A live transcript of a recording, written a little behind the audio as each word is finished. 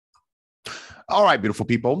All right, beautiful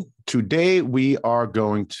people. Today we are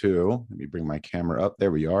going to, let me bring my camera up. There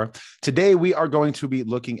we are. Today we are going to be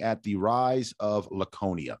looking at the rise of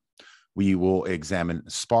Laconia. We will examine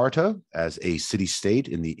Sparta as a city-state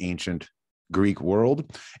in the ancient Greek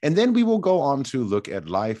world. And then we will go on to look at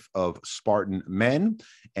life of Spartan men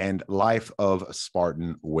and life of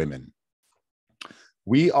Spartan women.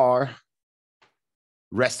 We are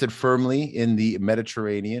rested firmly in the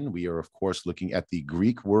Mediterranean. We are, of course, looking at the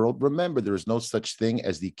Greek world. Remember, there is no such thing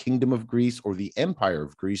as the Kingdom of Greece or the Empire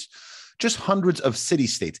of Greece, just hundreds of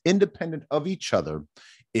city-states independent of each other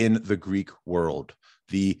in the Greek world,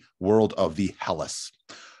 the world of the Hellas.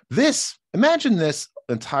 Imagine this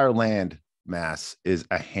entire land mass is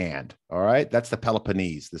a hand, all right? That's the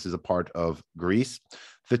Peloponnese. This is a part of Greece.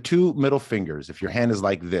 The two middle fingers, if your hand is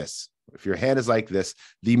like this,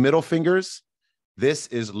 the middle fingers, this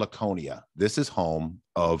is Laconia. This is home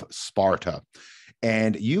of Sparta.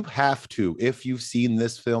 And you have to, if you've seen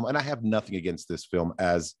this film, and I have nothing against this film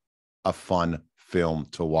as a fun film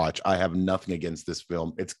to watch. I have nothing against this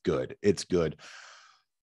film. It's good. It's good.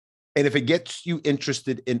 And if it gets you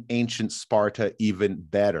interested in ancient Sparta, even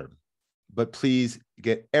better. But please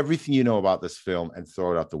get everything you know about this film and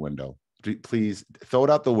throw it out the window. Please throw it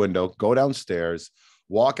out the window, go downstairs,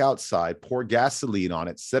 walk outside, pour gasoline on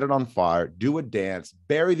it, set it on fire, do a dance,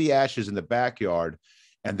 bury the ashes in the backyard,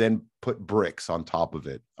 and then put bricks on top of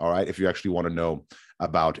it. All right. If you actually want to know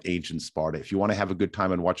about ancient Sparta, if you want to have a good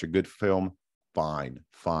time and watch a good film, fine.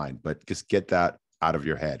 But just get that out of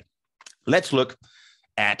your head. Let's look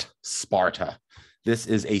at Sparta. This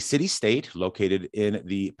is a city-state located in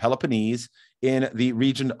the Peloponnese in the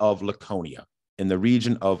region of Laconia.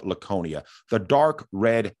 The dark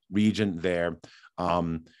red region there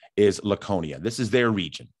is Laconia. This is their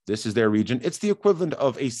region. It's the equivalent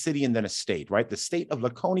of a city and then a state, right? The state of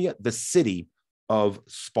Laconia, the city of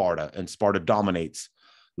Sparta, and Sparta dominates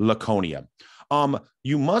Laconia.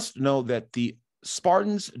 You must know that the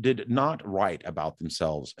Spartans did not write about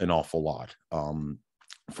themselves an awful lot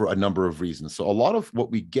for a number of reasons. So a lot of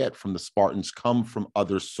what we get from the Spartans come from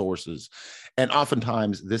other sources. And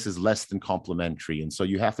oftentimes this is less than complimentary. And so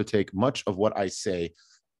you have to take much of what I say,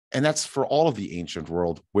 and that's for all of the ancient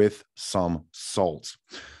world, with some salt.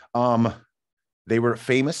 They were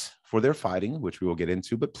famous for their fighting, which we will get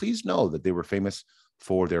into, but please know that they were famous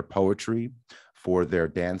for their poetry, for their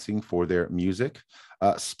dancing, for their music.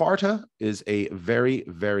 Sparta is a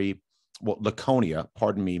Laconia,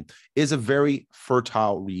 is a very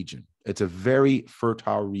fertile region. It's a very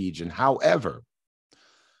fertile region. However,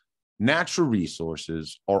 natural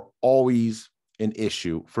resources are always an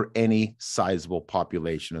issue for any sizable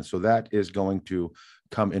population. And so that is going to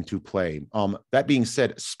come into play. That being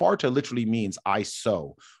said, Sparta literally means I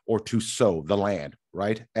sow, or to sow the land,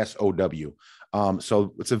 right? S-O-W.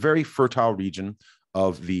 So it's a very fertile region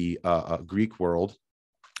of the Greek world.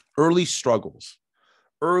 Early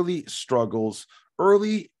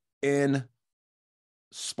in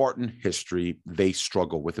Spartan history, they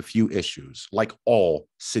struggle with a few issues, like all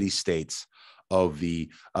city-states of the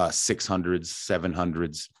 600s,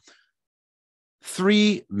 700s.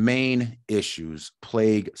 Three main issues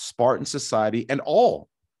plague Spartan society and all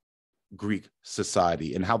Greek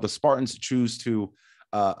society, and how the Spartans choose to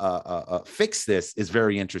fix this is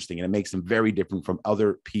very interesting, and it makes them very different from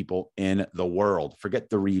other people in the world. Forget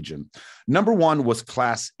the region. Number one was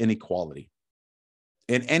class inequality.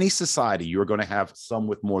 In any society, you're going to have some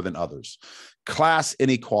with more than others. Class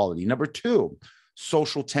inequality. Number two,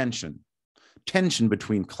 social tension. Tension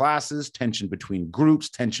between classes, tension between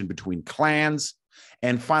groups, tension between clans,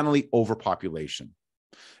 and finally, overpopulation.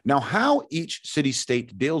 Now, how each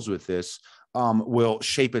city-state deals with this will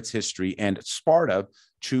shape its history, and Sparta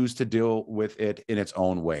choose to deal with it in its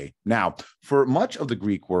own way. Now, for much of the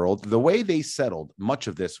Greek world, the way they settled much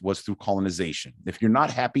of this was through colonization. If you're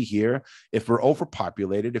not happy here, if we're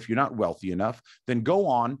overpopulated, if you're not wealthy enough, then go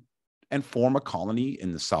on and form a colony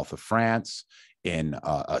in the south of France, in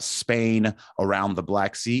Spain, around the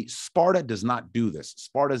Black Sea. Sparta does not do this.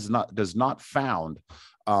 Sparta does not found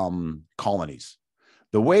colonies.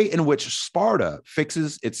 The way in which Sparta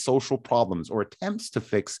fixes its social problems, or attempts to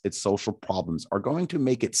fix its social problems, are going to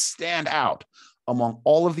make it stand out among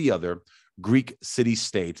all of the other Greek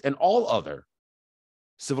city-states and all other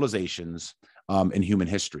civilizations in human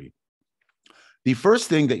history. The first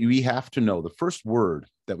thing that we have to know, the first word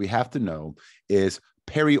that we have to know, is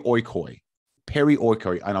perioikoi.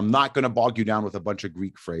 Perioikoi. And I'm not going to bog you down with a bunch of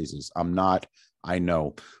Greek phrases. I'm not, I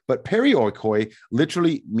know. But perioikoi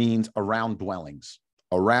literally means around dwellings.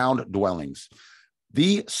 Around dwellings.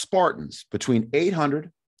 The Spartans between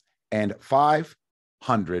 800 and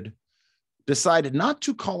 500 decided not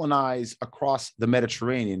to colonize across the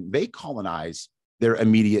Mediterranean. They colonize their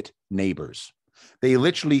immediate neighbors. They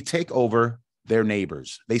literally take over their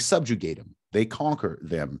neighbors. They subjugate them. They conquer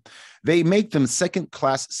them. They make them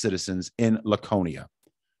second-class citizens in Laconia.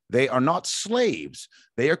 They are not slaves.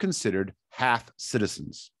 They are considered half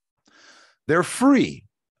citizens. They're free,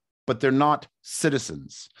 but they're not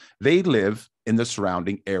citizens. They live in the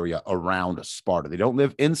surrounding area around Sparta. They don't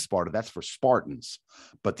live in Sparta. That's for Spartans.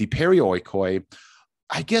 But the perioikoi,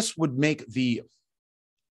 I guess, would make the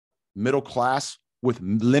middle class with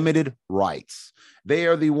limited rights. They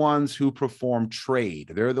are the ones who perform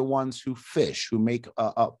trade. They're the ones who fish, who make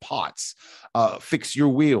pots, fix your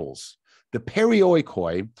wheels. The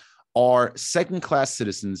perioikoi are second-class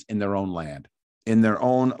citizens in their own land. In their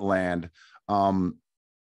own land.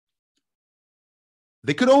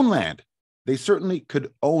 They could own land. They certainly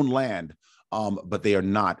could own land, but they are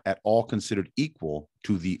not at all considered equal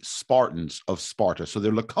to the Spartans of Sparta. So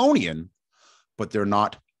they're Laconian, but they're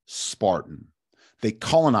not Spartan. They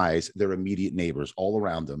colonize their immediate neighbors all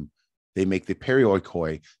around them. They make the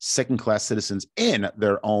perioikoi second-class citizens in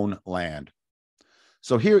their own land.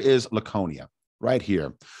 So here is Laconia, right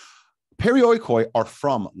here. Perioikoi are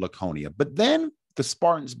from Laconia, but then the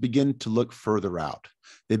Spartans begin to look further out.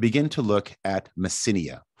 They begin to look at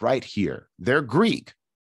Messenia, right here. They're Greek.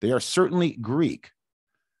 They are certainly Greek,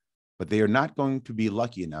 but they are not going to be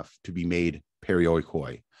lucky enough to be made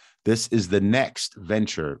perioikoi. This is the next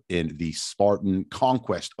venture in the Spartan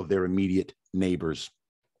conquest of their immediate neighbors.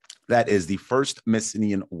 That is the First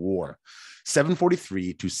Messenian War,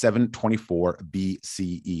 743 to 724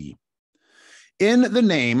 BCE. In the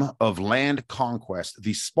name of land conquest,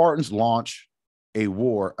 the Spartans launch a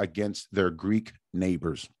war against their Greek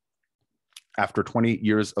neighbors. After 20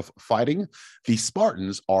 years of fighting, the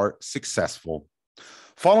Spartans are successful.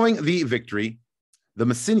 Following the victory, the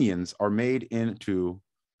Messenians are made into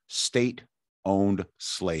state-owned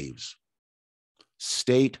slaves.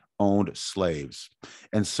 State-owned slaves.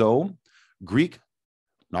 And so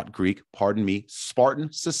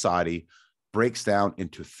Spartan society breaks down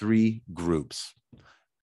into three groups.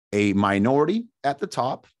 A minority at the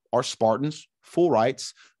top are Spartans, full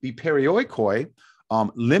rights, the perioikoi,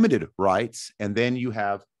 limited rights, and then you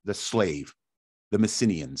have the slave, the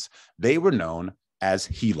Messenians. They were known as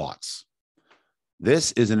helots.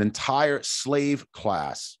 This is an entire slave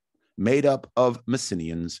class made up of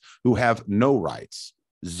Messenians who have no rights,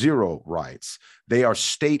 zero rights. They are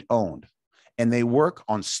state-owned, and they work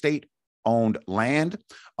on state-owned land.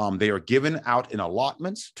 They are given out in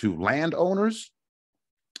allotments to landowners.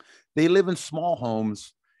 They live in small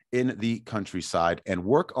homes in the countryside and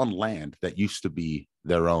work on land that used to be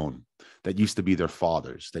their own, that used to be their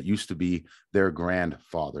fathers, that used to be their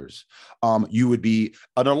grandfathers. You would be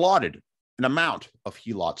allotted an amount of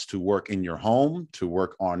helots to work in your home, to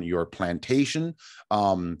work on your plantation.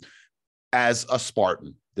 As a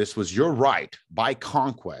Spartan, this was your right by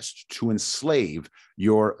conquest to enslave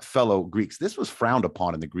your fellow Greeks. This was frowned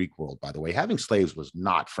upon in the Greek world, by the way. Having slaves was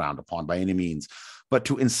not frowned upon by any means, but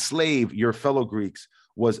to enslave your fellow Greeks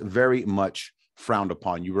was very much frowned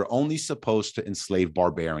upon. You were only supposed to enslave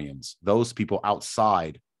barbarians, those people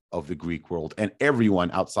outside of the Greek world, and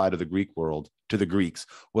everyone outside of the Greek world to the Greeks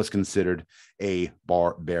was considered a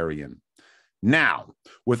barbarian. Now,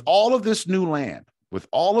 with all of this new land,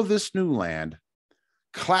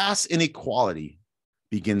 class inequality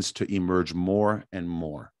begins to emerge more and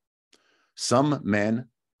more. Some men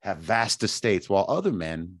have vast estates, while other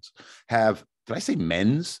men have,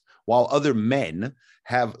 while other men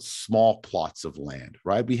have small plots of land,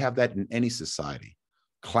 right? We have that in any society.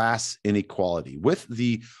 Class inequality with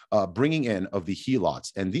the bringing in of the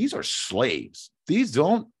helots. And these are slaves. These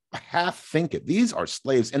don't half think it. These are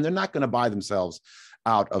slaves, and they're not going to buy themselves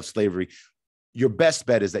out of slavery. Your best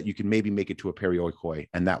bet is that you can maybe make it to a perioikoi,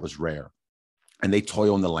 and that was rare. And they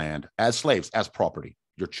toil in the land as slaves, as property.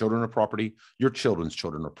 Your children are property. Your children's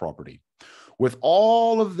children are property. With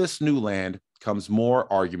all of this new land comes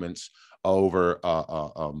more arguments over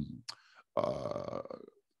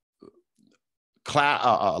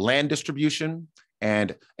land distribution,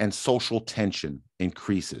 and social tension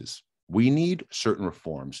increases. We need certain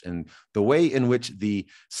reforms, and the way in which the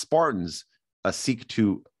Spartans seek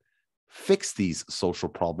to fix these social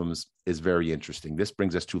problems is very interesting. This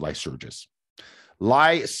brings us to Lycurgus.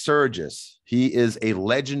 Lycurgus, he is a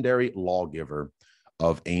legendary lawgiver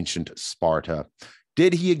of ancient Sparta.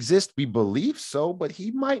 Did he exist? We believe so, but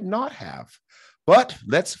he might not have. But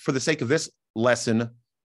let's, for the sake of this lesson,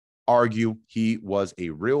 argue he was a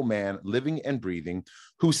real man living and breathing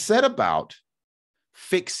who set about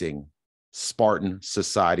fixing Spartan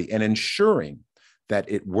society and ensuring that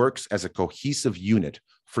it works as a cohesive unit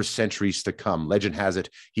for centuries to come. Legend has it,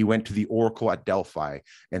 he went to the oracle at Delphi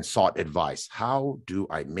and sought advice. How do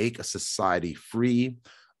I make a society free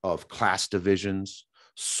of class divisions,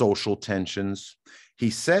 social tensions? He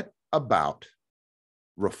set about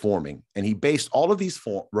reforming, and he based all of these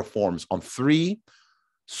reforms on three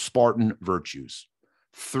Spartan virtues.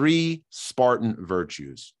 Three Spartan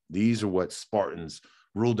virtues. These are what Spartans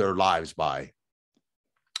ruled their lives by.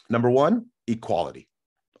 Number one, equality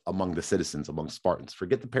among the citizens, among Spartans.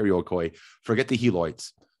 Forget the Perioikoi, forget the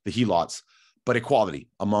helots, but equality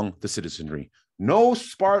among the citizenry. No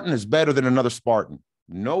Spartan is better than another Spartan.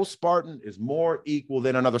 No Spartan is more equal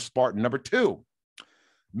than another Spartan. Number two,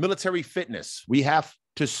 military fitness. We have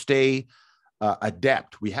to stay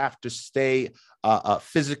adept. We have to stay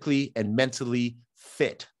physically and mentally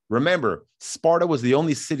fit. Remember, Sparta was the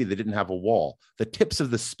only city that didn't have a wall. The tips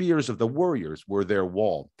of the spears of the warriors were their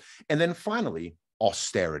wall. And then finally,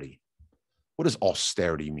 austerity. What does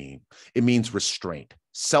austerity mean? It means restraint,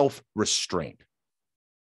 self-restraint.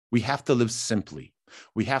 We have to live simply.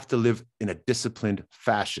 We have to live in a disciplined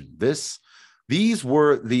fashion. These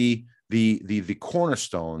were the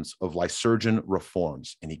cornerstones of Lycurgan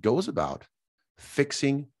reforms. And he goes about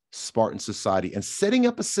fixing Spartan society and setting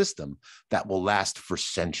up a system that will last for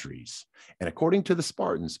centuries. And according to the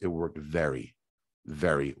Spartans, it worked very,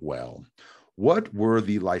 very well. What were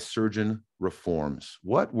the Lycurgan reforms?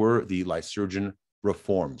 What were the Lycurgan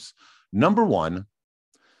reforms? Number one,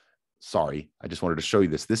 sorry, I just wanted to show you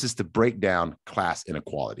this. This is to break down class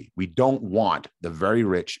inequality. We don't want the very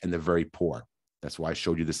rich and the very poor. That's why I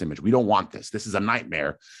showed you this image. We don't want this. This is a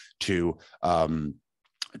nightmare to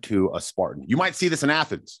a Spartan. You might see this in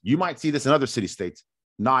Athens. You might see this in other city-states,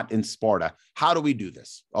 not in Sparta. How do we do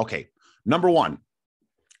this? Okay, number one,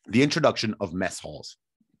 the introduction of mess halls.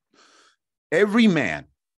 Every man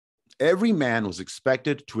was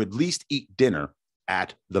expected to at least eat dinner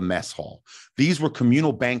at the mess hall. These were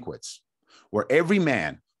communal banquets where every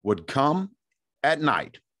man would come at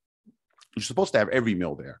night. You're supposed to have every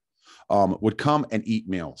meal there, would come and eat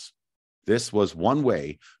meals. This was one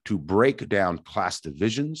way to break down class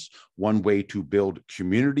divisions, one way to build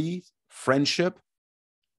community, friendship,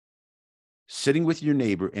 sitting with your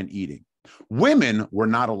neighbor and eating. Women were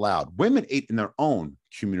not allowed. Women ate in their own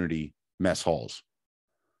community mess halls.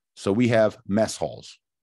 So we have mess halls.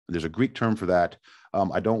 There's a Greek term for that.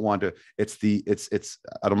 I don't want to,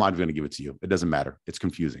 I'm not going to give it to you. It doesn't matter. It's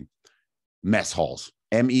confusing. Mess halls,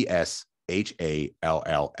 MESHALLS.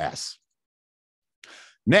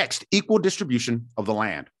 Next, equal distribution of the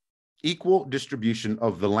land. Equal distribution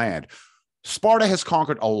of the land. Sparta has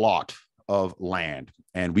conquered a lot of land,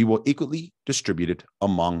 and we will equally distribute it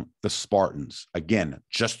among the Spartans. Again,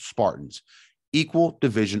 just Spartans. Equal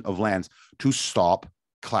division of lands to stop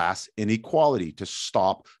class inequality, to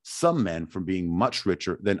stop some men from being much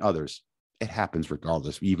richer than others. It happens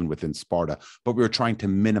regardless, even within Sparta, but we were trying to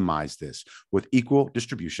minimize this with equal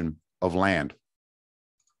distribution of land.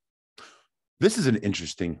 This is an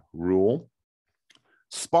interesting rule.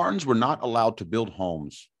 Spartans were not allowed to build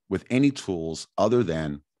homes with any tools other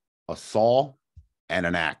than a saw and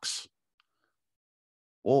an axe.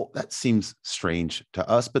 Well, that seems strange to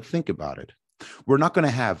us, but think about it. We're not going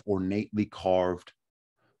to have ornately carved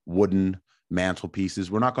wooden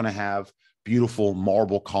mantelpieces. We're not going to have beautiful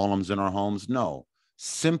marble columns in our homes. No,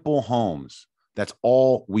 simple homes. That's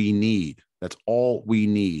all we need. That's all we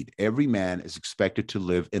need. Every man is expected to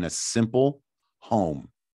live in a simple home.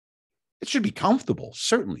 It should be comfortable,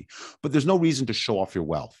 certainly, but there's no reason to show off your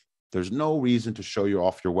wealth. There's no reason to show you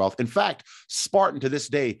off your wealth. In fact, Spartan to this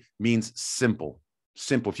day means simple.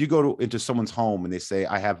 Simple. If you go into someone's home and they say,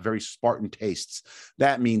 I have very Spartan tastes,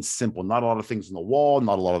 that means simple. Not a lot of things on the wall,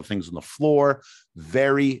 not a lot of things on the floor.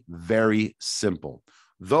 Very, very simple.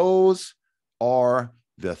 Those are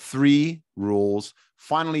the three rules.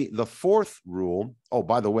 Finally, the fourth rule. Oh,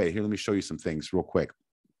 by the way, here, let me show you some things real quick.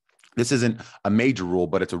 This isn't a major rule,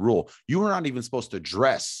 but it's a rule. You are not even supposed to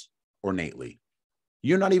dress ornately.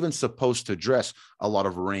 You're not even supposed to dress a lot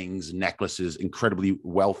of rings, necklaces, incredibly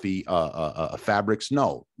wealthy fabrics.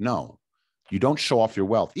 No. You don't show off your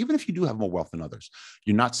wealth. Even if you do have more wealth than others,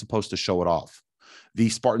 you're not supposed to show it off. The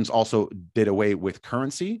Spartans also did away with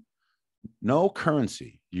currency. No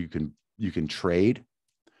currency. You can trade,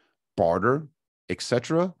 barter,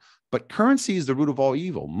 etc. But currency is the root of all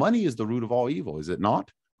evil. Money is the root of all evil, is it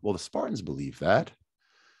not? Well, the Spartans believe that.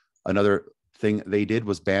 Another thing they did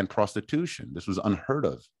was ban prostitution. This was unheard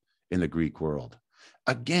of in the Greek world.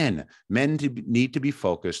 Again, men need to be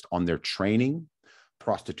focused on their training.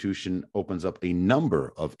 Prostitution opens up a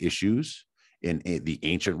number of issues in the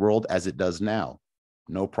ancient world as it does now.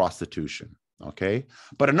 No prostitution. Okay.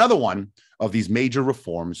 But another one of these major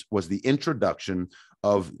reforms was the introduction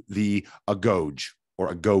of the agoge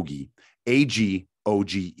or agoge,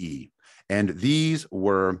 AGOGE. And these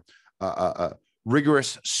were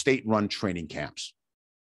rigorous state-run training camps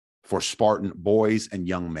for Spartan boys and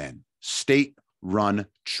young men, state-run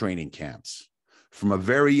training camps. From a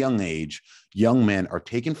very young age, young men are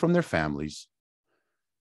taken from their families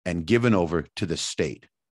and given over to the state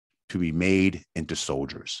to be made into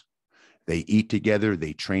soldiers. They eat together,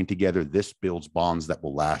 they train together. This builds bonds that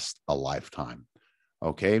will last a lifetime.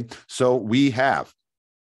 Okay, so we have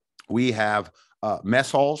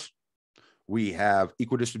mess halls, we have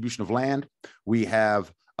equal distribution of land, we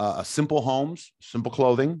have simple homes, simple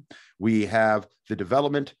clothing, we have the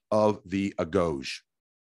development of the agoge.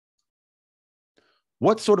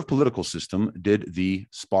 What sort of political system did the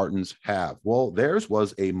Spartans have? Well, theirs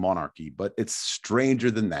was a monarchy, but it's stranger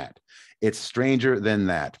than that. It's stranger than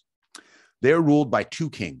that. They're ruled by two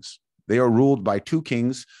kings. They are ruled by two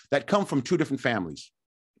kings that come from two different families.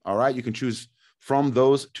 All right, you can choose from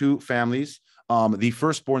those two families. The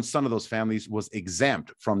firstborn son of those families was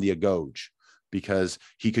exempt from the agoge because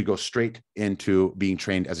he could go straight into being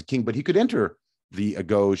trained as a king, but he could enter the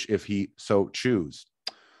agoge if he so choose.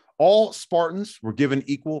 All Spartans were given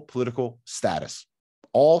equal political status.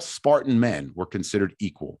 All Spartan men were considered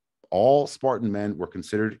equal. All Spartan men were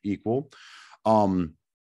considered equal.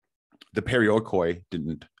 The Perioikoi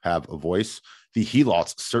didn't have a voice. The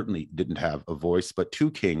Helots certainly didn't have a voice, but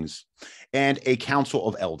two kings and a council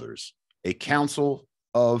of elders,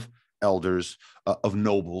 of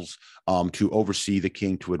nobles to oversee the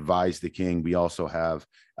king, to advise the king. We also have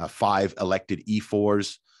 5 elected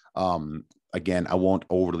ephors. Again, I won't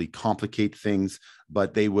overly complicate things,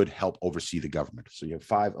 but they would help oversee the government. So you have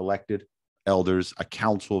 5 elected elders, a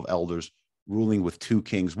council of elders, ruling with two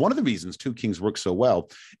kings. One of the reasons two kings work so well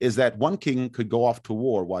is that one king could go off to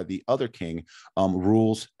war while the other king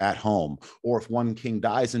rules at home. Or if one king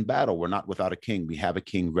dies in battle, we're not without a king. We have a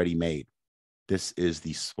king ready-made. This is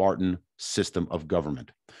the Spartan system of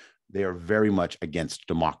government. They are very much against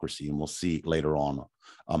democracy, and we'll see later on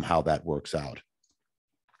how that works out.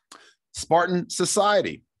 Spartan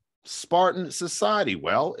society.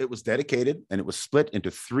 Well, it was dedicated and it was split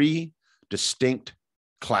into 3 distinct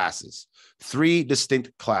classes. 3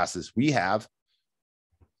 distinct classes. We have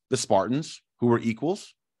the Spartans, who were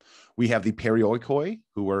equals. We have the Perioikoi,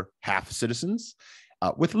 who were half citizens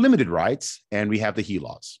with limited rights. And we have the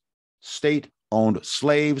Helots, state-owned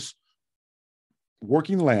slaves,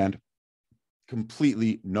 working land,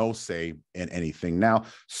 completely no say in anything. Now,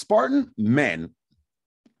 Spartan men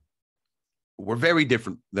were very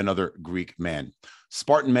different than other Greek men.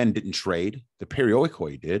 Spartan men didn't trade. The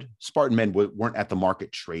Perioikoi did. Spartan men weren't at the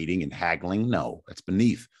market trading and haggling. No, that's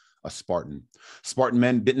beneath a Spartan. Spartan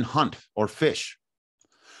men didn't hunt or fish.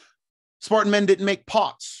 Spartan men didn't make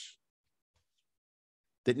pots,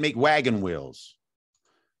 didn't make wagon wheels,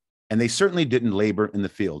 and they certainly didn't labor in the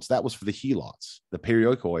fields. That was for the Helots. The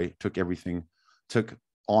Perioikoi took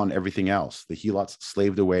on everything else. The Helots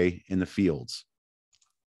slaved away in the fields.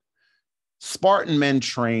 Spartan men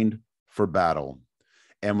trained for battle.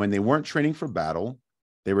 And when they weren't training for battle,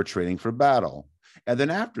 they were training for battle. And then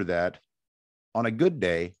after that, on a good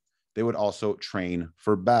day, they would also train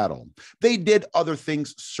for battle. They did other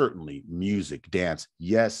things, certainly. Music, dance,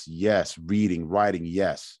 yes. Reading, writing,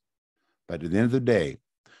 yes. But at the end of the day,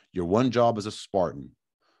 your one job as a Spartan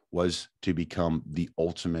was to become the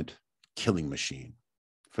ultimate killing machine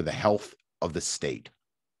for the health of the state.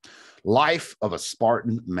 Life of a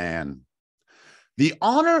Spartan man. The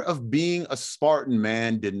honor of being a Spartan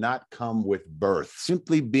man did not come with birth.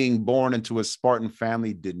 Simply being born into a Spartan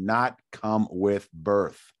family did not come with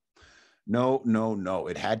birth. No.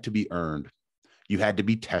 It had to be earned. You had to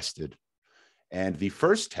be tested. And the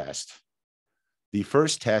first test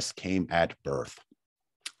came at birth.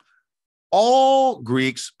 All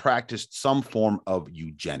Greeks practiced some form of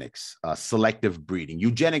eugenics, selective breeding.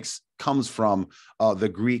 Eugenics comes from the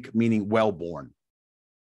Greek meaning well-born.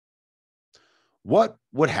 What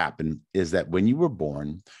would happen is that when you were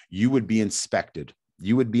born, you would be inspected.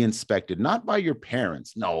 You would be inspected not by your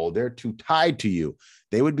parents. No, they're too tied to you.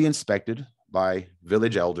 They would be inspected by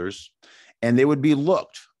village elders, and they would be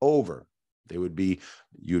looked over. They would be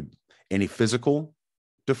any physical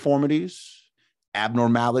deformities,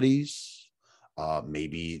 abnormalities.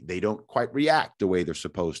 Maybe they don't quite react the way they're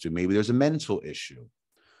supposed to. Maybe there's a mental issue.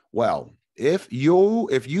 Well, if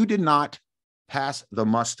you did not pass the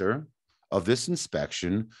muster of this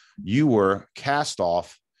inspection, you were cast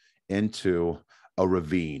off into a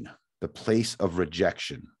ravine, the place of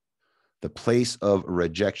rejection.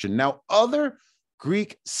 Now, other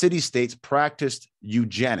Greek city-states practiced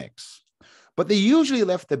eugenics, but they usually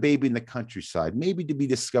left the baby in the countryside, maybe to be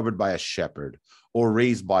discovered by a shepherd or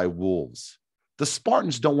raised by wolves. The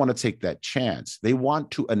Spartans don't want to take that chance. They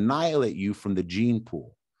want to annihilate you from the gene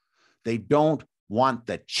pool. They don't want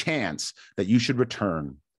the chance that you should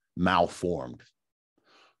return malformed.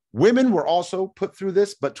 Women were also put through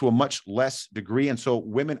this, but to a much less degree. And so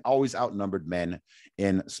women always outnumbered men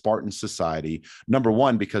in Spartan society. Number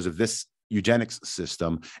one, because of this eugenics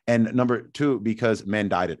system. And number two, because men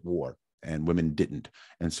died at war and women didn't.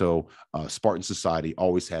 And so Spartan society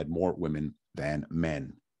always had more women than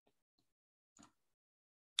men.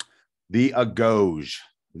 The Agoge.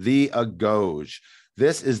 The Agoge.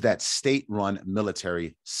 This is that state-run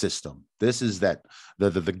military system. This is that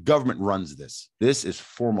the government runs this. This is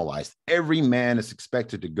formalized. Every man is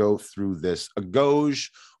expected to go through this. Agoge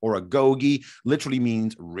or agogi literally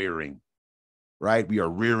means rearing, right? We are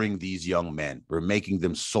rearing these young men. We're making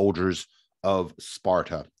them soldiers of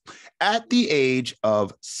Sparta. At the age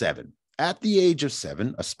of 7,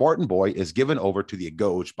 a Spartan boy is given over to the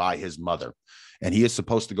agoge by his mother. And he is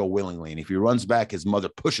supposed to go willingly. And if he runs back, his mother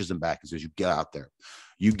pushes him back and says, you get out there.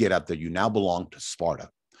 You get out there. You now belong to Sparta.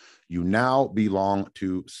 You now belong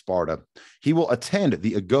to Sparta. He will attend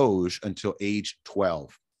the agoge until age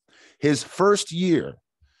 12. His first year,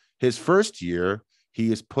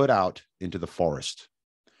 he is put out into the forest.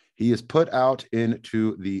 He is put out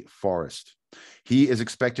into the forest. He is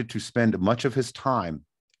expected to spend much of his time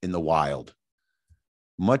in the wild.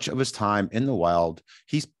 Much of his time in the wild.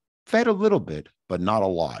 He's fed a little bit, but not a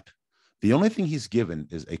lot. The only thing he's given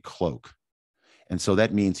is a cloak. And so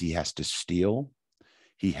that means he has to steal.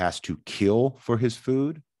 He has to kill for his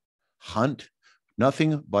food, hunt,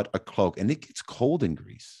 nothing but a cloak. And it gets cold in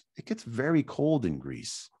Greece. It gets very cold in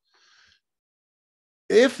Greece.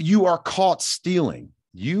 If you are caught stealing,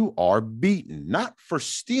 you are beaten, not for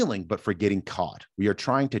stealing, but for getting caught. We are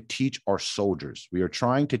trying to teach our soldiers. We are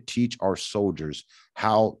trying to teach our soldiers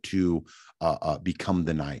how to become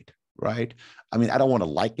the knight, right? I mean, I don't want to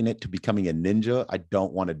liken it to becoming a ninja. I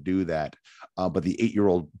don't want to do that. But the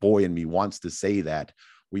 8-year-old boy in me wants to say that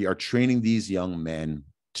we are training these young men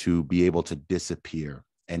to be able to disappear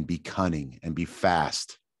and be cunning and be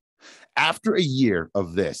fast. After a year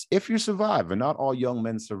of this, if you survive, and not all young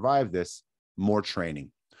men survive this, more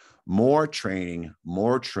training, more training,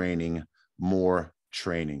 more training, more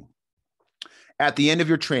training. At the end of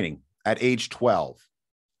your training, at age 12,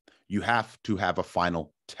 you have to have a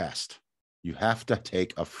final test. You have to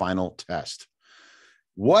take a final test.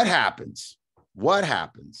 What happens? What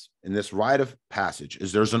happens in this rite of passage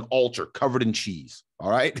is there's an altar covered in cheese.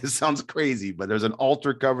 All right. This sounds crazy, but there's an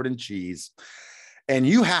altar covered in cheese. And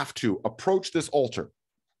you have to approach this altar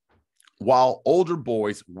while older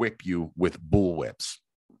boys whip you with bullwhips.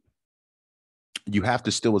 You have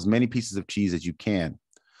to steal as many pieces of cheese as you can.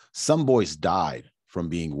 Some boys died from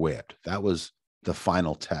being whipped. That was the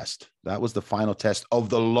final test. That was the final test of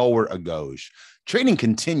the lower agoge. Training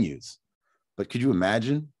continues. But could you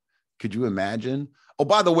imagine? Could you imagine? Oh,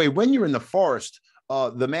 by the way, when you're in the forest,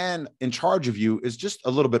 the man in charge of you is just a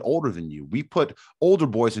little bit older than you. We put older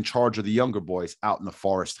boys in charge of the younger boys out in the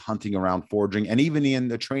forest, hunting around, foraging, and even in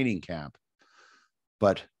the training camp.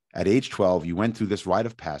 But at age 12, you went through this rite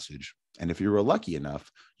of passage. And if you were lucky enough,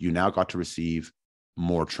 you now got to receive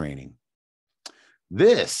more training.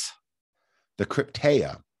 The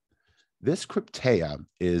crypteia, this crypteia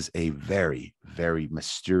is a very, very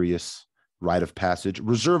mysterious rite of passage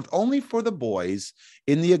reserved only for the boys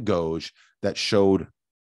in the agoge that showed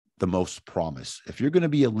the most promise. If you're going to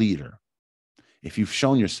be a leader, if you've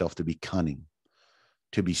shown yourself to be cunning,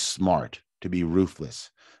 to be smart, to be ruthless,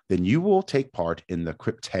 then you will take part in the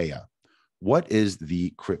crypteia. What is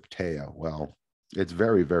the crypteia? Well, it's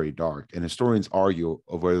very, very dark, and historians argue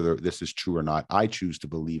of whether this is true or not. I choose to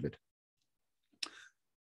believe it.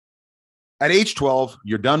 At age 12,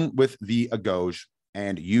 you're done with the agoge,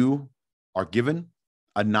 and you are given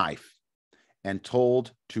a knife and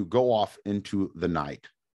told to go off into the night.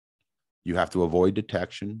 You have to avoid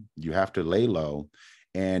detection. You have to lay low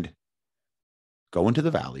and go into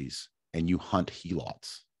the valleys, and you hunt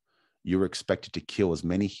helots. You're expected to kill as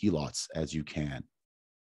many helots as you can.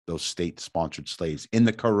 Those state-sponsored slaves in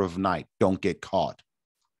the cover of night. Don't get caught.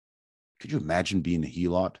 Could you imagine being a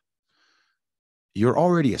helot? You're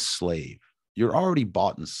already a slave. You're already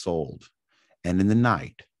bought and sold. And in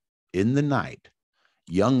the night,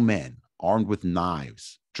 young men armed with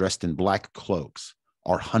knives, dressed in black cloaks,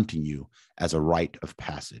 are hunting you as a rite of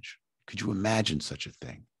passage. Could you imagine such a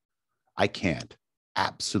thing? I can't.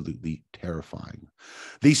 Absolutely terrifying.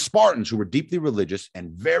 These Spartans, who were deeply religious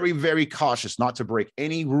and very, very cautious not to break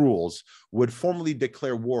any rules, would formally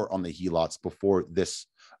declare war on the Helots before this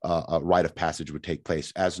rite of passage would take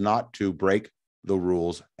place, as not to break the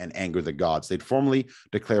rules and anger the gods. They'd formally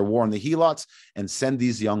declare war on the Helots and send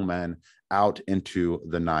these young men out into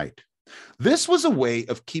the night. This was a way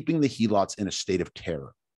of keeping the Helots in a state of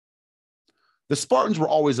terror. The Spartans were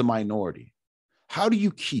always a minority. How do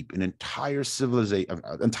you keep an entire civilization,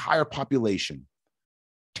 entire population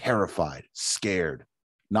terrified, scared,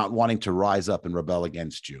 not wanting to rise up and rebel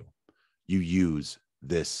against you? You use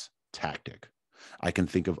this tactic. I can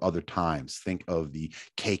think of other times. Think of the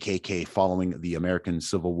KKK following the American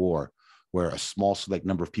Civil War, where a small select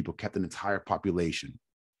number of people kept an entire population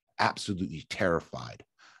absolutely terrified.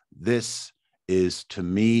 This is, to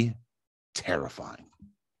me, terrifying.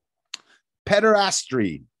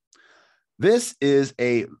 Pederasty. This is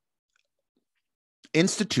a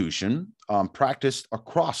institution practiced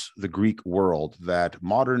across the Greek world that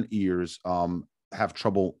modern ears have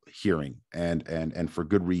trouble hearing, and for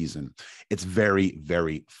good reason. It's very,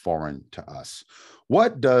 very foreign to us.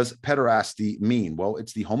 What does pederasty mean? Well,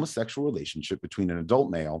 it's the homosexual relationship between an adult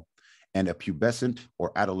male and a pubescent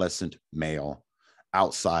or adolescent male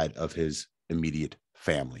outside of his immediate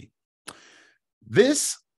family.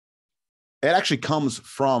 It actually comes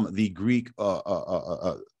from the Greek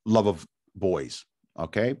love of boys,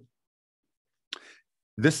 okay?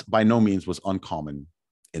 This by no means was uncommon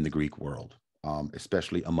in the Greek world,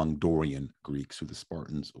 especially among Dorian Greeks, who the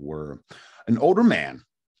Spartans were. An older man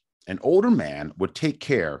would take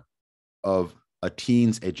care of a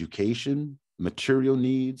teen's education, material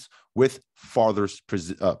needs, with father's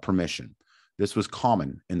permission. This was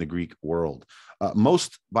common in the Greek world.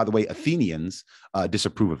 Most, by the way, Athenians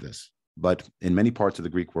disapprove of this. But in many parts of the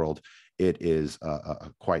Greek world, it is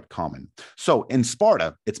quite common. So in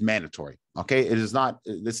Sparta, it's mandatory. Okay, it is not.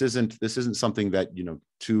 This isn't something that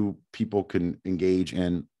two people can engage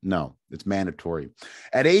in. No, it's mandatory.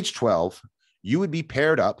 At age 12, you would be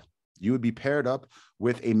paired up. You would be paired up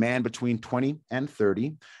with a man between 20 and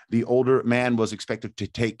 30. The older man was expected to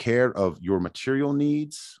take care of your material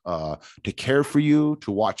needs, to care for you,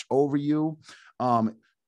 to watch over you.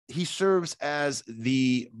 He serves as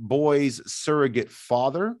the boy's surrogate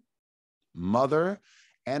father, mother,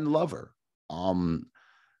 and lover.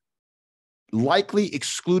 Likely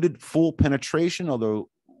excluded full penetration, although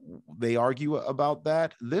they argue about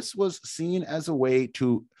that. This was seen as a way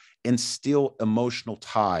to instill emotional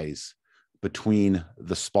ties between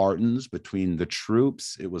the Spartans, between the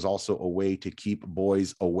troops. It was also a way to keep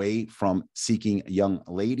boys away from seeking young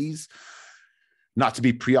ladies, not to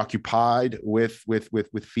be preoccupied with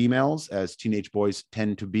females, as teenage boys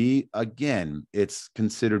tend to be. Again, it's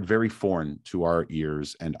considered very foreign to our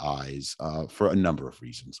ears and eyes for a number of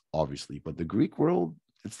reasons, obviously. But the Greek world,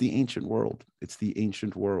 it's the ancient world. It's the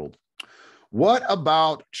ancient world. What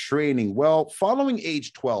about training? Well, following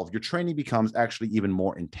age 12, your training becomes actually even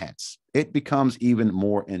more intense. It becomes even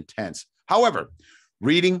more intense. However,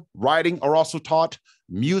 reading, writing are also taught.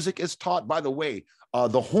 Music is taught. By the way,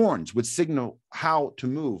 the horns would signal how to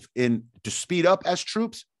move. To speed up as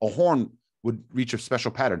troops, a horn would reach a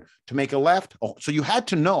special pattern. To make a left, so you had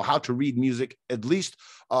to know how to read music, at least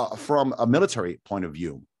from a military point of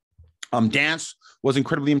view. Dance was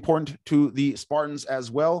incredibly important to the Spartans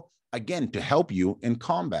as well, again, to help you in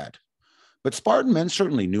combat. But Spartan men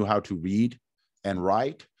certainly knew how to read and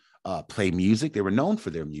write, play music. They were known for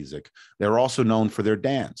their music. They were also known for their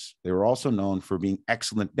dance. They were also known for being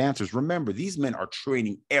excellent dancers. Remember, these men are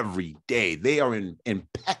training every day. They are in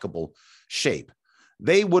impeccable shape.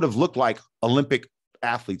 They would have looked like Olympic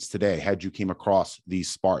athletes today had you came across these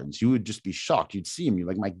Spartans. You would just be shocked. You'd see them. You're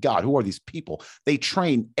like, my God, who are these people? They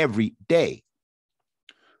train every day.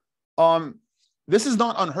 This is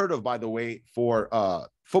not unheard of, by the way, for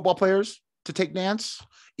football players to take dance,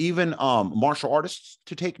 even martial artists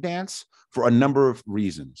to take dance, for a number of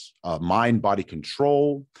reasons. Mind, body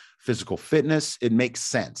control, physical fitness. It makes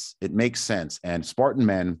sense. It makes sense. And Spartan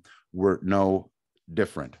men were no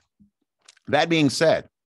different. That being said,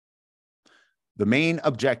 the main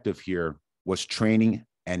objective here was training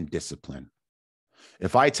and discipline.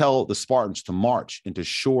 If I tell the Spartans to march into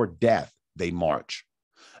sure death, they march.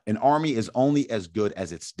 An army is only as good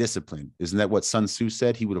as its discipline. Isn't that what Sun Tzu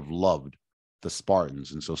said? He would have loved the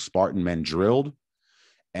Spartans. And so Spartan men drilled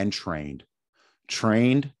and trained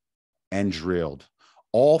and drilled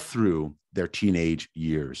all through their teenage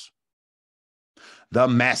years. The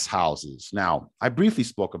mess houses. Now, I briefly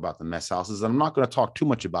spoke about the mess houses, and I'm not going to talk too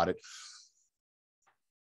much about it.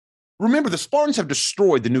 Remember, the Spartans have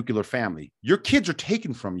destroyed the nuclear family. Your kids are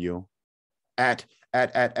taken from you, at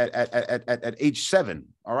at age 7.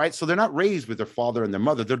 All right. So they're not raised with their father and their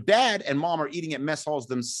mother. Their dad and mom are eating at mess halls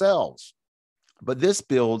themselves. But this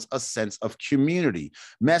builds a sense of community.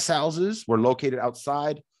 Mess houses were located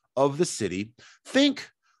outside of the city. Think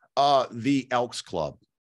the Elks Club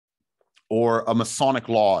or a Masonic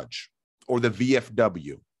Lodge or the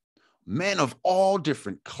VFW. Men of all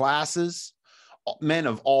different classes, men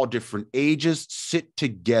of all different ages sit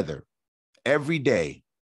together every day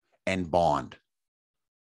and bond.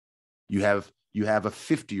 You have a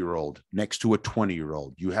 50-year-old next to a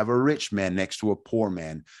 20-year-old. You have a rich man next to a poor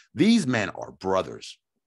man. These men are brothers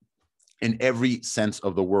in every sense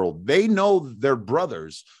of the world. They know their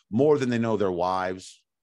brothers more than they know their wives,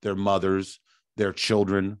 their mothers, their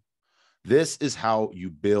children. This is how you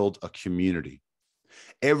build a community.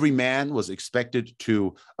 Every man was expected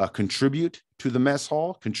to contribute to the mess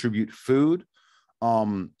hall, contribute food.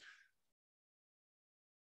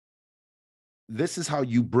 This is how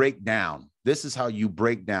you break down. This is how you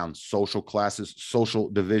break down social classes, social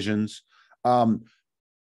divisions. By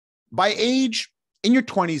age, in your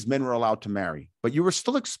 20s, men were allowed to marry, but you were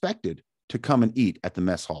still expected to come and eat at the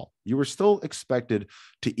mess hall. You were still expected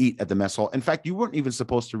to eat at the mess hall. In fact, you weren't even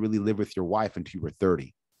supposed to really live with your wife until you were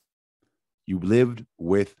 30. You lived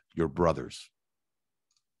with your brothers.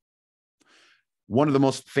 One of the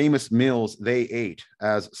most famous meals they ate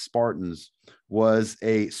as Spartans was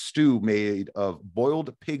a stew made of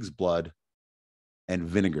boiled pig's blood and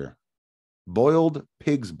vinegar. Boiled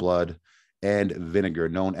pig's blood and vinegar,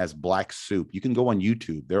 known as black soup. You can go on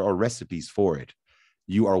YouTube. There are recipes for it.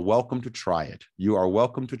 You are welcome to try it. You are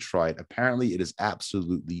welcome to try it. Apparently, it is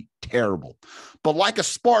absolutely terrible. But like a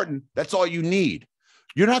Spartan, that's all you need.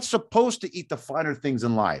 You're not supposed to eat the finer things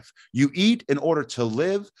in life. You eat in order to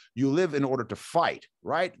live. You live in order to fight,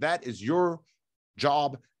 right? That is your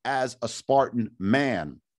job as a Spartan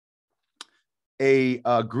man. A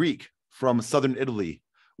Greek from southern Italy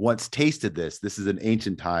once tasted this. This is in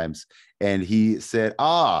ancient times. And he said,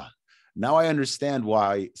 now I understand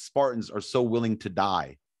why Spartans are so willing to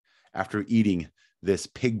die after eating this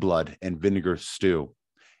pig blood and vinegar stew.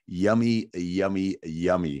 Yummy, yummy,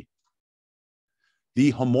 yummy.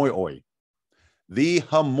 The homoioi. The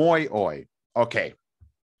homoioi. Okay.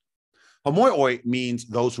 Homoioi means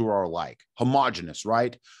those who are alike. Homogeneous,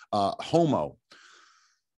 right? Homo.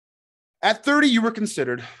 At 30, you were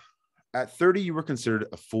considered a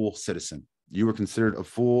full citizen. You were considered a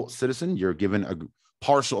full citizen. You're given a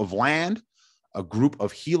parcel of land, a group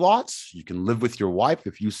of helots. You can live with your wife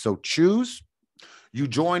if you so choose. You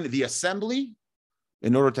join the assembly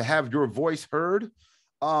in order to have your voice heard.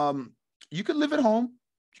 You could live at home.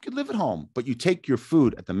 You could live at home, but you take your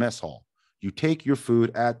food at the mess hall. You take your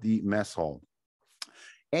food at the mess hall,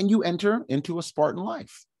 and you enter into a Spartan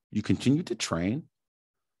life. You continue to train.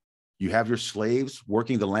 You have your slaves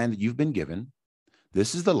working the land that you've been given.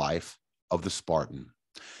 This is the life of the Spartan.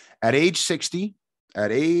 At age 60,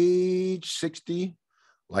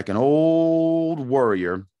 like an old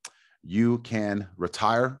warrior, you can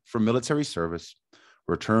retire from military service,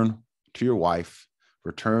 return to your wife,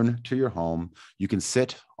 return to your home. You can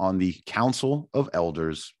sit on the council of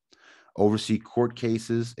elders, oversee court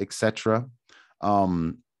cases, etc.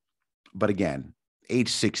 But again, age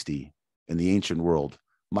 60 in the ancient world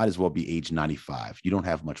might as well be age 95. You don't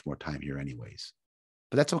have much more time here anyways.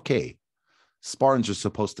 But that's okay. Spartans are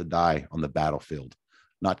supposed to die on the battlefield,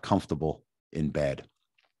 not comfortable in bed.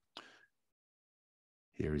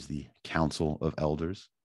 Here is the council of elders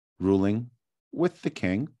ruling with the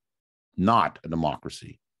king. Not a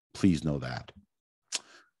democracy. Please know that.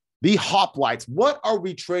 The hoplites. What are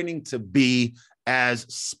we training to be as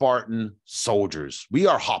Spartan soldiers? We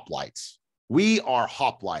are hoplites. We are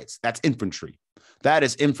hoplites. That's infantry. That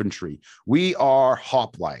is infantry. We are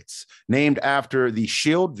hoplites, named after the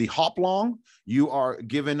shield, the hoplong. You are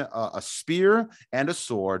given a spear and a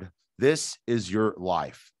sword. This is your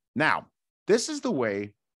life. Now, this is the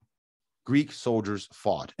way Greek soldiers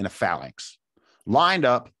fought in a phalanx, lined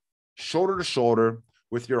up, shoulder to shoulder,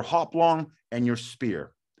 with your hoplong and your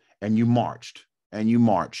spear, and you marched, and you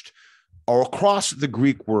marched. Or across the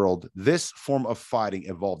Greek world, this form of fighting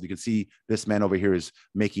evolved. You can see this man over here is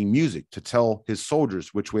making music to tell his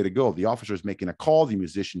soldiers which way to go. The officer is making a call. The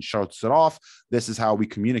musician shouts it off. This is how we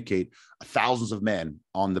communicate thousands of men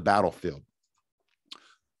on the battlefield.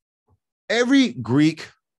 Every Greek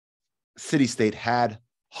city-state had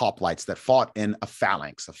hoplites that fought in a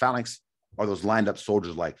phalanx. A phalanx are those lined up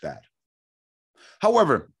soldiers like that.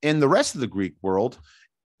 However, in the rest of the Greek world,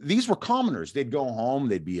 these were commoners. They'd go home.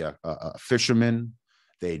 They'd be a fisherman.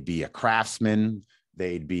 They'd be a craftsman.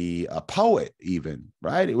 They'd be a poet, even,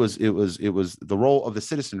 right? It was the role of the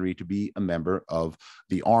citizenry to be a member of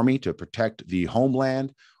the army to protect the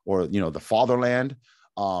homeland, or the fatherland.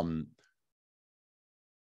 The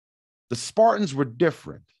Spartans were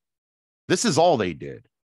different. This is all they did.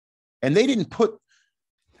 And they didn't put,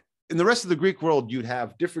 in the rest of the Greek world, you'd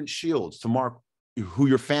have different shields to mark who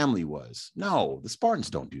your family was. No, the Spartans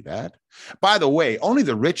don't do that. By the way, only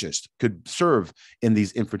the richest could serve in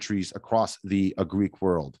these infantries across the Greek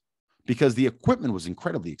world, because the equipment was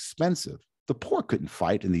incredibly expensive. The poor couldn't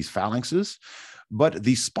fight in these phalanxes, but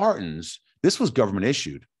the Spartans, this was government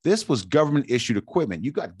issued. This was government issued equipment.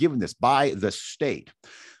 You got given this by the state.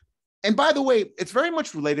 And by the way, it's very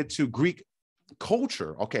much related to Greek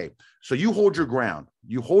culture. Okay, so you hold your ground.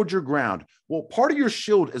 You hold your ground. Well, part of your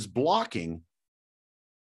shield is blocking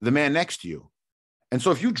the man next to you. And so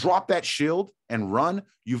if you drop that shield and run,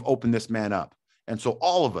 you've opened this man up. And so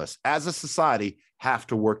all of us as a society have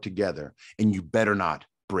to work together, and you better not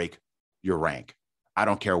break your rank. I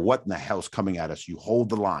don't care what in the hell's coming at us. You hold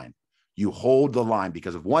the line. You hold the line,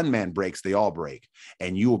 because if one man breaks, they all break,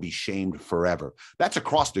 and you will be shamed forever. That's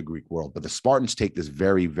across the Greek world, but the Spartans take this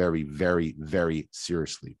very, very, very, very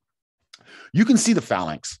seriously. You can see the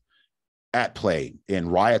phalanx at play in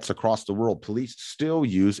riots across the world. Police still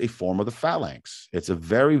use a form of the phalanx. It's a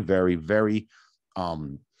very, very, very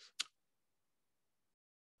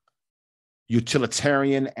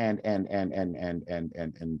utilitarian and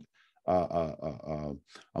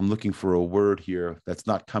I'm looking for a word here that's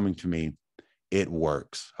not coming to me. It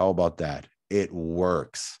works. How about that? It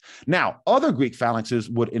works. Now, other Greek phalanxes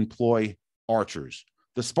would employ archers.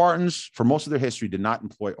 The Spartans, for most of their history, did not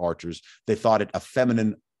employ archers. They thought it a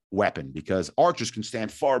feminine weapon, because archers can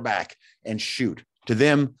stand far back and shoot. To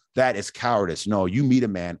them, that is cowardice. No, you meet a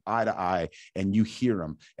man eye to eye, and you hear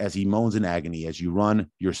him as he moans in agony as you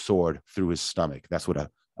run your sword through his stomach. That's what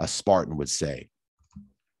a Spartan would say.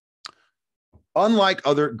 Unlike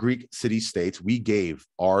other Greek city-states, we gave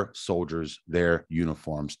our soldiers their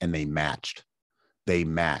uniforms, and they matched. They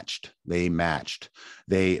matched. They matched.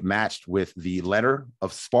 They matched with the letter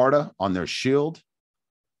of Sparta on their shield.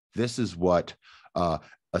 This is what a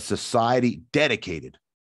society dedicated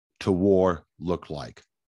to war looked like.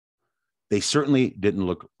 They certainly didn't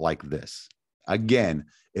look like this. Again,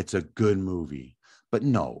 it's a good movie, but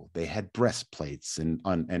no, they had breastplates and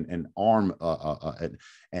arm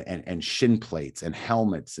and shin plates and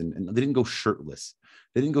helmets, and they didn't go shirtless.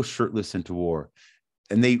 They didn't go shirtless into war,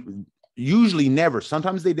 and they usually never.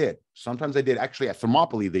 Sometimes they did. Sometimes they did. Actually, at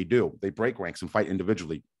Thermopylae, they do. They break ranks and fight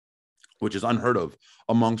individually, which is unheard of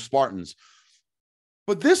among Spartans.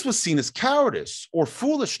 But this was seen as cowardice or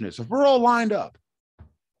foolishness. If we're all lined up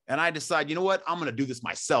and I decide, you know what, I'm going to do this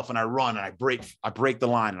myself, and I run and I break the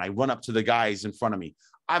line and I run up to the guys in front of me,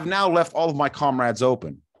 I've now left all of my comrades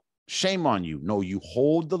open. Shame on you. No, you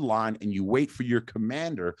hold the line and you wait for your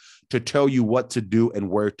commander to tell you what to do and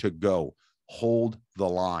where to go. Hold the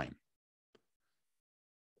line.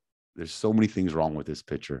 There's so many things wrong with this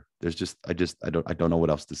picture. There's just, I don't know what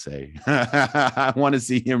else to say. I want to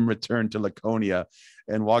see him return to Laconia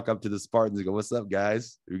and walk up to the Spartans and go, "What's up,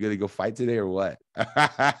 guys? Are we going to go fight today or what?"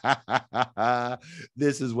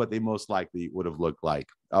 This is what they most likely would have looked like.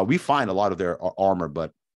 We find a lot of their armor,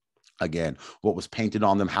 but again, what was painted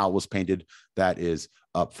on them, how it was painted, that is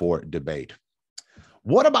up for debate.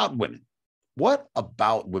 What about women? What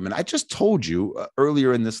about women? I just told you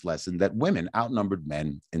earlier in this lesson that women outnumbered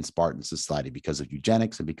men in Spartan society because of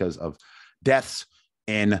eugenics and because of deaths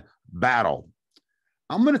in battle.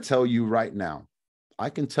 I'm going to tell you right now, I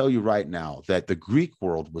can tell you right now that the Greek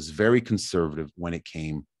world was very conservative when it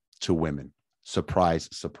came to women. Surprise,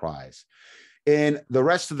 surprise. In the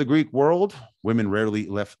rest of the Greek world, women rarely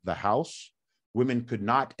left the house. Women could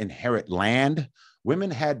not inherit land.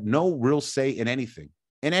 Women had no real say in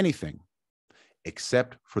anything,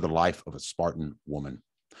 except for the life of a Spartan woman.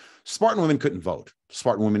 Spartan women couldn't vote.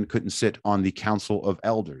 Spartan women couldn't sit on the council of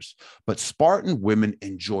elders, but Spartan women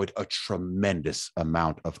enjoyed a tremendous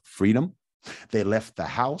amount of freedom. They left the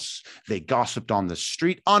house. They gossiped on the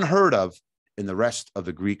street, unheard of in the rest of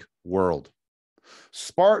the Greek world.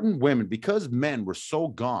 Spartan women, because men were so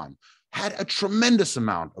gone, had a tremendous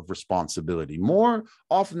amount of responsibility. More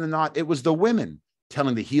often than not, it was the women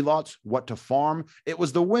telling the helots what to farm. It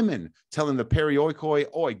was the women telling the perioikoi,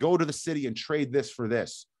 "Oi, go to the city and trade this for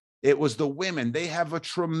this." It was the women. They have a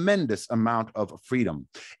tremendous amount of freedom.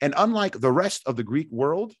 And unlike the rest of the Greek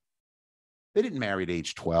world, they didn't marry at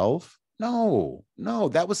age 12. No,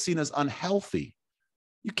 that was seen as unhealthy.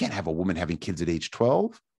 You can't have a woman having kids at age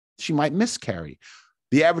 12. She might miscarry.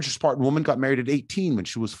 The average Spartan woman got married at 18 when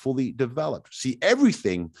she was fully developed. See,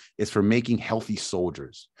 everything is for making healthy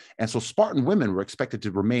soldiers. And so Spartan women were expected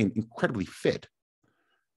to remain incredibly fit.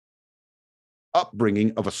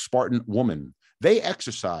 Upbringing of a Spartan woman. They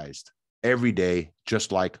exercised every day,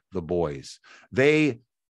 just like the boys. They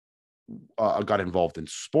got involved in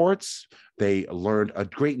sports. They learned a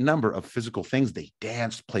great number of physical things. They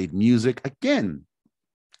danced, played music. Again,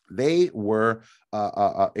 they were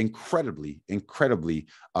incredibly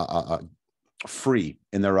free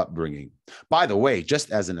in their upbringing. By the way,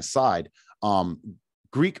 just as an aside, Spartan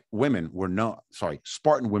women were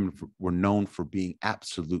known for being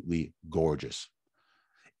absolutely gorgeous.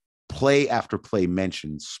 Play after play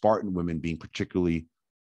mentions Spartan women being particularly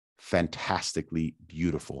fantastically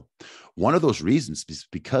beautiful. One of those reasons is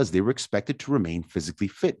because they were expected to remain physically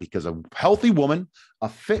fit, because a healthy woman, a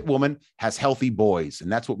fit woman, has healthy boys.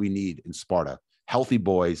 And that's what we need in Sparta. Healthy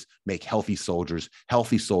boys make healthy soldiers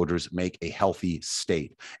make a healthy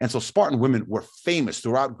state. And so Spartan women were famous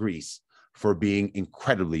throughout Greece for being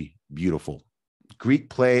incredibly beautiful. Greek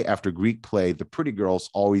play after Greek play, the pretty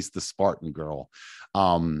girl's always the Spartan girl.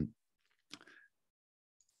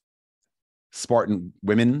 Spartan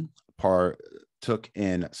women partook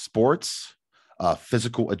in sports.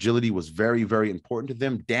 Physical agility was very, very important to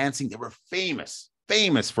them. Dancing, they were famous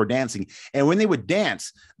for dancing. And when they would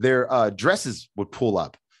dance, their dresses would pull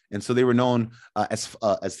up. And so they were known as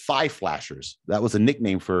thigh flashers. That was a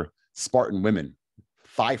nickname for Spartan women,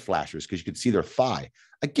 thigh flashers, because you could see their thigh.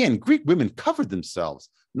 Again, Greek women covered themselves,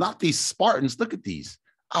 not these Spartans. Look at these.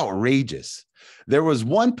 Outrageous. There was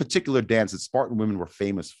one particular dance that Spartan women were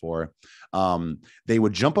famous for. They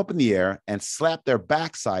would jump up in the air and slap their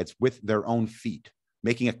backsides with their own feet,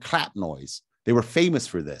 making a clap noise. They were famous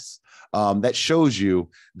for this. That shows you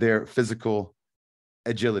their physical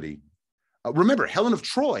agility. Remember, Helen of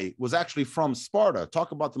Troy was actually from Sparta.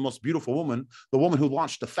 Talk about the most beautiful woman, the woman who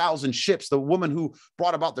launched 1,000 ships, the woman who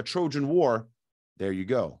brought about the Trojan War. There you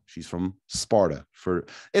go. She's from Sparta.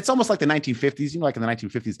 It's almost like the 1950s. You know, like in the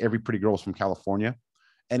 1950s, every pretty girl was from California.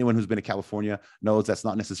 Anyone who's been to California knows that's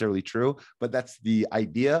not necessarily true, but that's the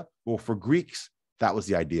idea. Well, for Greeks, that was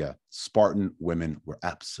the idea. Spartan women were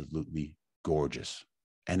absolutely gorgeous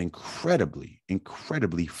and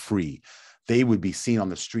incredibly free. They would be seen on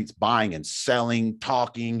the streets buying and selling,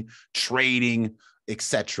 talking, trading,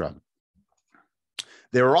 etc.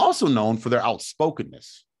 They were also known for their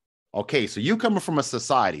outspokenness. Okay, so you come from a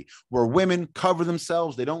society where women cover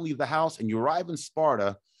themselves, they don't leave the house, and you arrive in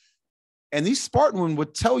Sparta, and these Spartan women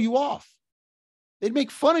would tell you off. They'd make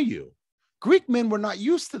fun of you. Greek men were not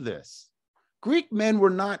used to this. Greek men were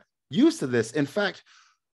not used to this. In fact,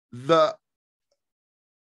 the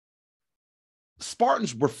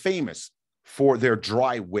Spartans were famous for their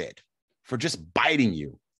dry wit, for just biting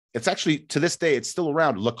you. It's actually, to this day, it's still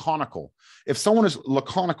around, laconical. If someone is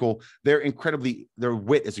laconical, their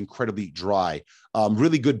wit is incredibly dry.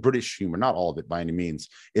 Really good British humor, not all of it by any means,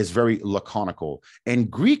 is very laconical.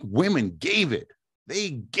 And Greek women gave it. They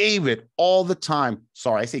gave it all the time.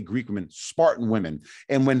 Sorry, I say Greek women, Spartan women.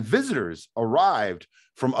 And when visitors arrived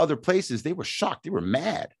from other places, they were shocked. They were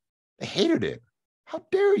mad. They hated it. How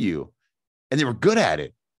dare you? And they were good at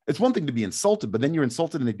it. It's one thing to be insulted, but then you're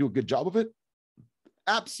insulted and they do a good job of it.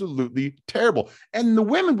 Absolutely terrible. And the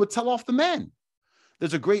women would tell off the men.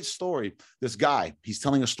 There's a great story. This guy, he's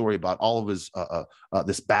telling a story about all of his,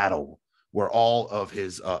 this battle where all of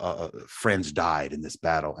his friends died in this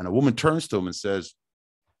battle. And a woman turns to him and says,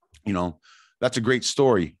 you know, that's a great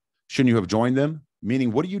story. Shouldn't you have joined them?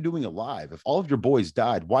 Meaning, what are you doing alive? If all of your boys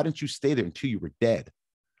died, why didn't you stay there until you were dead?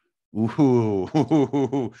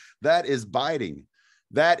 Ooh, that is biting.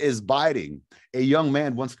 That is biting. A young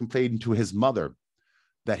man once complained to his mother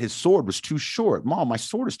that his sword was too short. Mom, my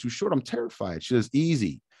sword is too short. I'm terrified. She says,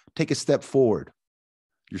 easy. Take a step forward.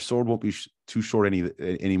 Your sword won't be too short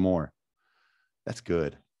anymore. That's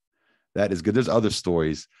good. That is good. There's other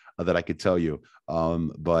stories that I could tell you,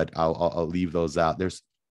 but I'll leave those out.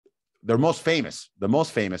 The most famous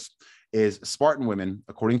is Spartan women,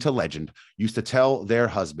 according to legend, used to tell their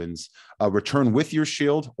husbands, return with your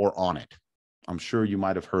shield or on it. I'm sure you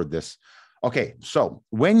might have heard this. Okay, so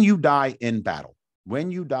when you die in battle,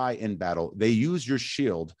 they use your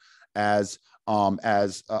shield as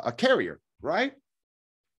a carrier, right?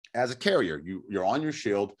 As a carrier, you're on your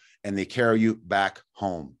shield and they carry you back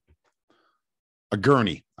home. A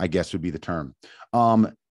gurney, I guess would be the term.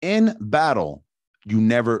 In battle, you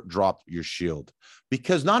never drop your shield,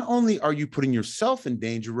 because not only are you putting yourself in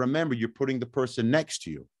danger, remember, you're putting the person next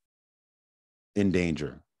to you in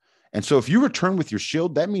danger. And so if you return with your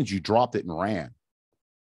shield, that means you dropped it and ran.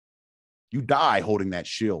 You die holding that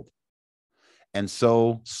shield. And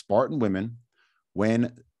so Spartan women,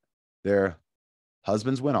 when their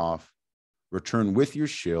husbands went off, return with your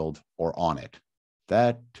shield or on it.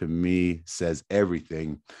 That to me says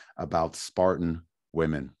everything about Spartan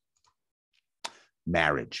women.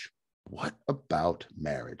 Marriage. What about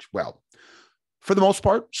marriage? Well, for the most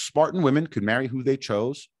part, Spartan women could marry who they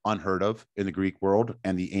chose, unheard of in the Greek world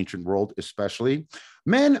and the ancient world especially.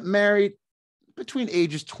 Men married between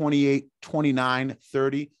ages 28, 29,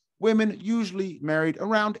 30. Women usually married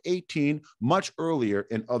around 18, much earlier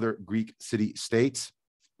in other Greek city-states.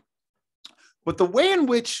 But the way in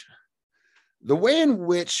which the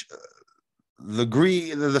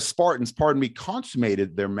Spartans,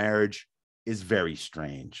 consummated their marriage is very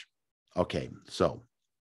strange. Okay, so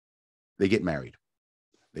they get married.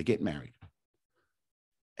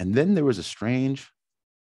 And then there was a strange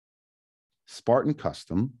Spartan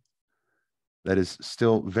custom that is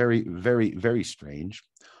still very, very, very strange.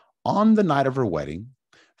 On the night of her wedding,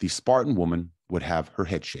 the Spartan woman would have her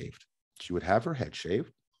head shaved. She would have her head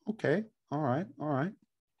shaved. Okay, all right.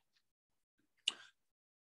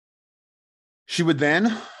 She would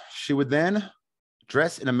then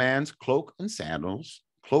dress in a man's cloak and sandals,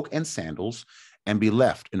 and be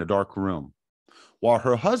left in a dark room while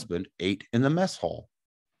her husband ate in the mess hall.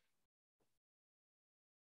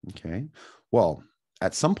 Okay. Well,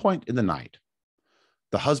 at some point in the night,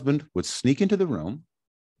 the husband would sneak into the room,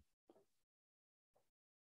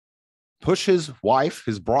 push his wife,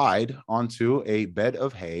 his bride, onto a bed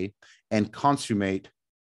of hay, and consummate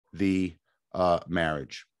the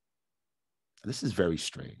marriage. This is very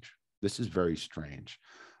strange. It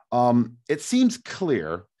seems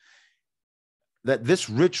clear that this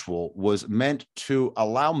ritual was meant to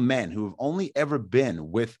allow men who have only ever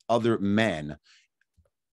been with other men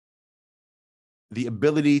the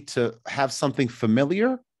ability to have something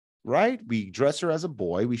familiar, right? We dress her as a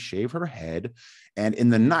boy, we shave her head, and in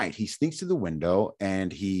the night, he sneaks to the window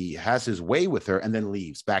and he has his way with her and then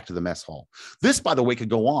leaves back to the mess hall. This, by the way, could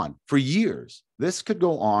go on for years.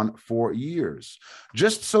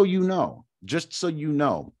 Just so you know,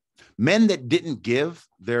 men that didn't give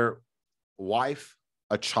their wife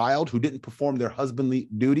a child, who didn't perform their husbandly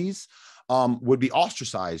duties, would be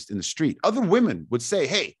ostracized in the street. Other women would say,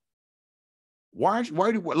 hey,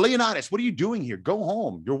 Leonidas, what are you doing here? Go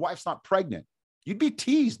home. Your wife's not pregnant. You'd be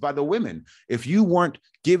teased by the women if you weren't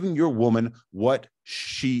giving your woman what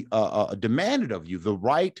she demanded of you, the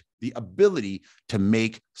right, the ability to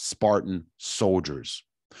make Spartan soldiers.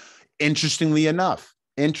 Interestingly enough,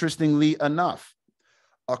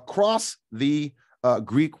 across the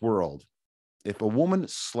Greek world, if a woman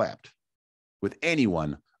slept with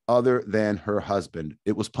anyone other than her husband,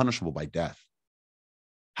 it was punishable by death.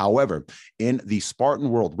 However, in the Spartan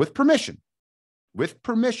world, with permission,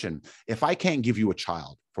 if I can't give you a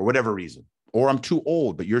child for whatever reason, or I'm too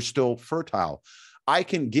old, but you're still fertile, I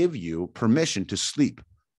can give you permission to sleep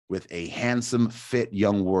with a handsome, fit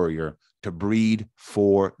young warrior to breed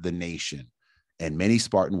for the nation. And many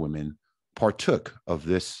Spartan women partook of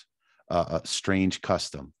this strange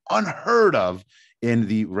custom, unheard of in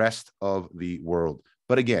the rest of the world.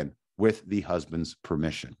 But again, with the husband's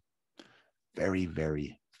permission. Very,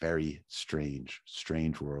 very, very strange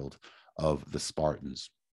world of the Spartans.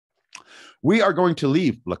 We are going to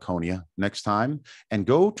leave Laconia next time and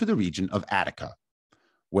go to the region of Attica,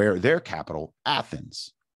 where their capital,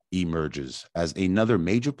 Athens, emerges as another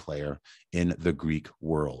major player in the Greek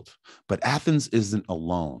world. But Athens isn't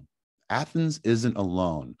alone.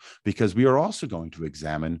 Because we are also going to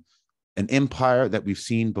examine an empire that we've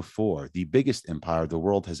seen before, the biggest empire the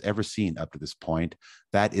world has ever seen up to this point.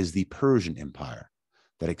 That is the Persian Empire,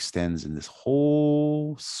 that extends in this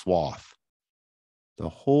whole swath,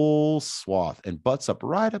 and butts up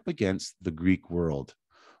right up against the Greek world.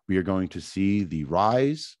 We are going to see the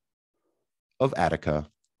rise of Attica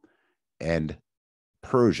and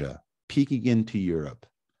Persia peeking into Europe,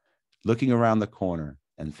 looking around the corner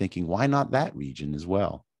and thinking, why not that region as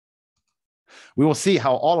well? We will see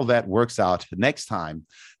how all of that works out next time.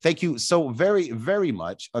 Thank you so very, very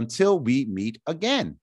much. Until we meet again.